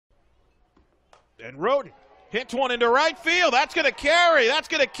And Roden hits one into right field. That's going to carry. That's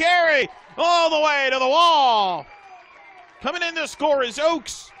going to carry all the way to the wall. Coming in to score is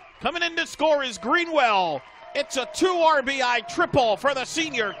Oaks. Coming in to score is Greenwell. It's a 2 RBI triple for the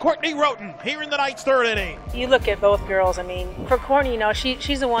senior, Courtney Roden, here in the ninth, third inning. You look at both girls, I mean, for Courtney, you know,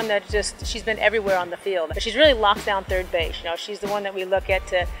 she's the one that she's been everywhere on the field. But she's really locked down third base. You know, she's the one that we look at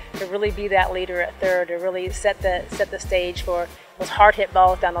to really be that leader at third, to really set the stage for those hard hit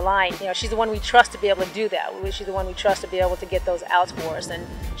balls down the line. You know, she's the one we trust to be able to do that. She's the one we trust to be able to get those outs for us, and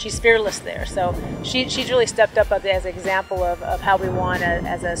she's fearless there. So she's really stepped up as an example of how we want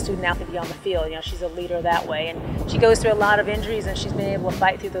as a student athlete to be on the field. You know, she's a leader that way, and she goes through a lot of injuries, and she's been able to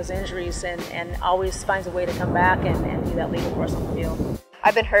fight through those injuries and always finds a way to come back and be that leader for us on the field.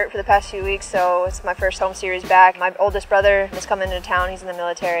 I've been hurt for the past few weeks, so it's my first home series back. My oldest brother is coming into town. He's in the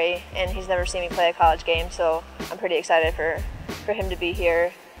military, and he's never seen me play a college game, so I'm pretty excited for him to be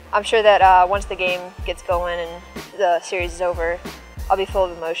here. I'm sure that once the game gets going and the series is over, I'll be full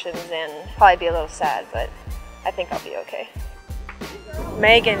of emotions and probably be a little sad, but I think I'll be okay.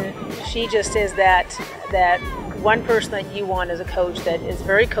 Megan, she just is that one person that you want as a coach that is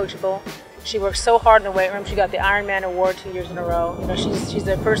very coachable. She works so hard in the weight room. She got the Ironman award 2 years in a row. You know, she's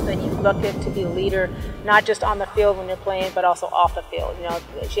the person that you look at to be a leader, not just on the field when you're playing, but also off the field. You know,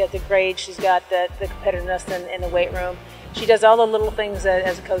 she has the grade. She's got the competitiveness in the weight room. She does all the little things that,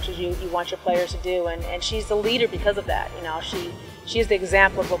 as a coach, you want your players to do, and she's the leader because of that. You know, she is the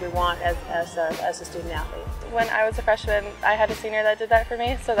example of what we want as a student athlete. When I was a freshman, I had a senior that did that for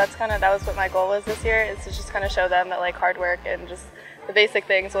me, so that was what my goal was this year, is to just kind of show them that like hard work and just the basic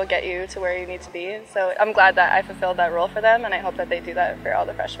things will get you to where you need to be. So I'm glad that I fulfilled that role for them, and I hope that they do that for all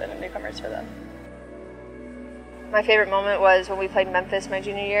the freshmen and newcomers for them. My favorite moment was when we played Memphis my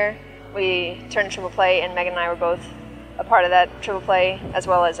junior year. We turned triple play, and Megan and I were both a part of that triple play, as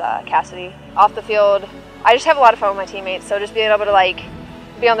well as Cassidy. Off the field, I just have a lot of fun with my teammates, so just being able to like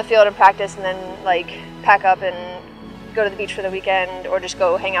be on the field and practice and then like pack up and go to the beach for the weekend or just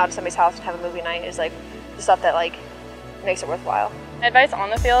go hang out at somebody's house and have a movie night is like the stuff that like makes it worthwhile. Advice on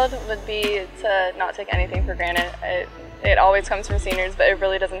the field would be to not take anything for granted. It always comes from seniors, but it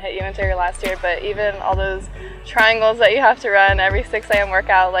really doesn't hit you until your last year. But even all those triangles that you have to run every 6 a.m.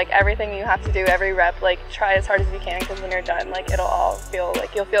 workout, like everything you have to do, every rep, like try as hard as you can, because when you're done, like it'll all feel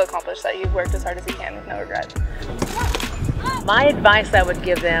like you'll feel accomplished, that you've worked as hard as you can with no regrets. My advice I would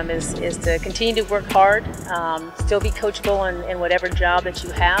give them is to continue to work hard, still be coachable in whatever job that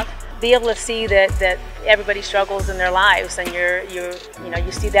you have. Be able to see that everybody struggles in their lives, and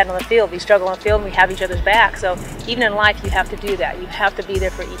you see that on the field. We struggle on the field, and we have each other's back. So even in life, you have to do that. You have to be there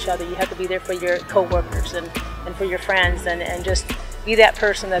for each other. You have to be there for your coworkers and for your friends, and just be that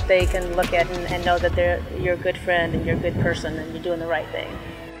person that they can look at and know that you're a good friend and you're a good person and you're doing the right thing.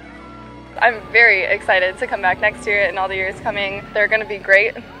 I'm very excited to come back next year and all the years coming. They're going to be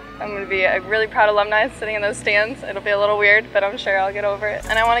great. I'm going to be a really proud alumni sitting in those stands. It'll be a little weird, but I'm sure I'll get over it.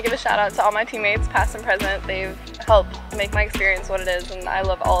 And I want to give a shout out to all my teammates, past and present. They've helped make my experience what it is, and I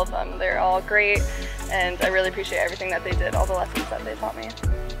love all of them. They're all great, and I really appreciate everything that they did, all the lessons that they taught me.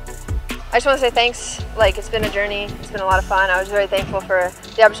 I just want to say thanks. Like, it's been a journey. It's been a lot of fun. I was very thankful for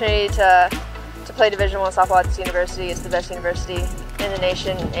the opportunity to play Division I softball at this university. It's the best university in the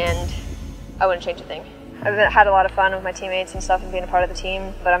nation, and I wouldn't change a thing. I've had a lot of fun with my teammates and stuff and being a part of the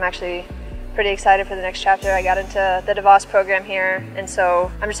team, but I'm actually pretty excited for the next chapter. I got into the DeVos program here, and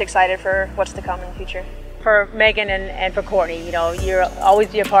so I'm just excited for what's to come in the future. For Megan and for Courtney, you know, you'll always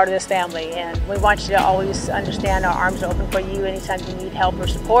be a part of this family, and we want you to always understand our arms are open for you anytime you need help or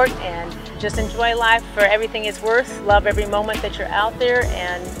support, and just enjoy life for everything it's worth. Love every moment that you're out there,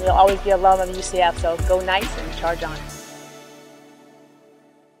 and you'll always be a love of UCF, so go Knights and charge on.